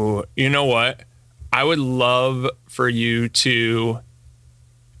 Ooh, you know what? I would love for you to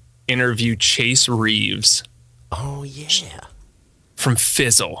interview Chase Reeves. Oh, yeah. From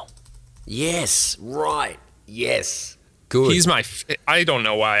Fizzle. Yes, right. Yes. Good. He's I don't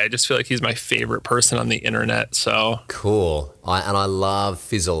know why. I just feel like he's my favorite person on the internet. So cool. I love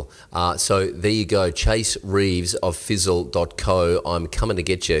Fizzle. So there you go. Chase Reeves of Fizzle.co. I'm coming to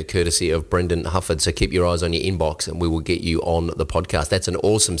get you courtesy of Brendan Hufford. So keep your eyes on your inbox and we will get you on the podcast. That's an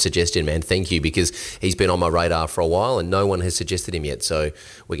awesome suggestion, man. Thank you, because he's been on my radar for a while and no one has suggested him yet. So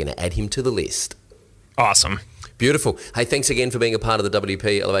we're going to add him to the list. Awesome. Beautiful. Hey, thanks again for being a part of the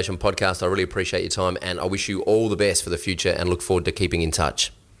WP Elevation podcast. I really appreciate your time and I wish you all the best for the future and look forward to keeping in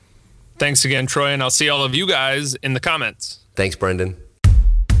touch. Thanks again, Troy, and I'll see all of you guys in the comments. Thanks, Brendan.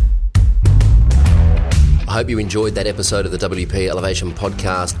 I hope you enjoyed that episode of the WP Elevation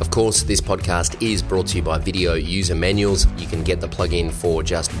podcast. Of course, this podcast is brought to you by Video User Manuals. You can get the plugin for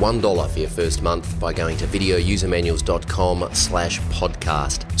just $1 for your first month by going to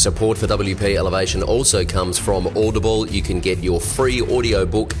videousermanuals.com/podcast. Support for WP Elevation also comes from Audible. You can get your free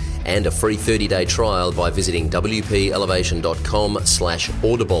audiobook and a free 30-day trial by visiting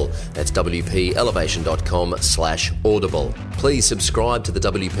wpelevation.com/audible. That's wpelevation.com/audible. Please subscribe to the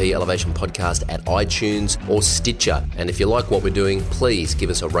WP Elevation podcast at iTunes or Stitcher. And if you like what we're doing, please give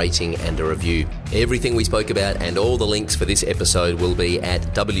us a rating and a review. Everything we spoke about and all the links for this episode will be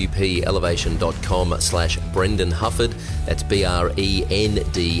at wpelevation.com/Brendan Hufford. That's BrendanHufford.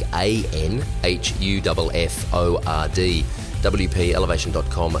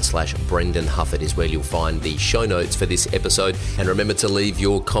 wpelevation.com/Brendan Hufford is where you'll find the show notes for this episode. And remember to leave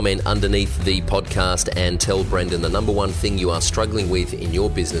your comment underneath the podcast and tell Brendan the number one thing you are struggling with in your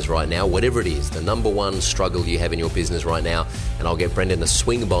business right now, whatever it is, the number one struggle you have in your business right now. And I'll get Brendan to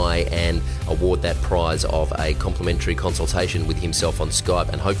swing by and award that prize of a complimentary consultation with himself on Skype.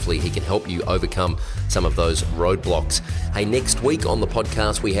 And hopefully he can help you overcome some of those roadblocks. Hey, next week on the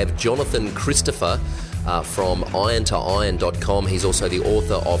podcast, we have Jonathan Christopher from irontoiron.com. He's also the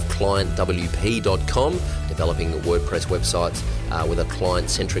author of clientwp.com, developing WordPress websites with a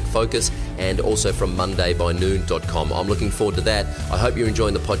client-centric focus, and also from mondaybynoon.com. I'm looking forward to that. I hope you're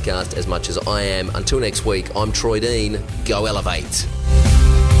enjoying the podcast as much as I am. Until next week, I'm Troy Dean. Go Elevate.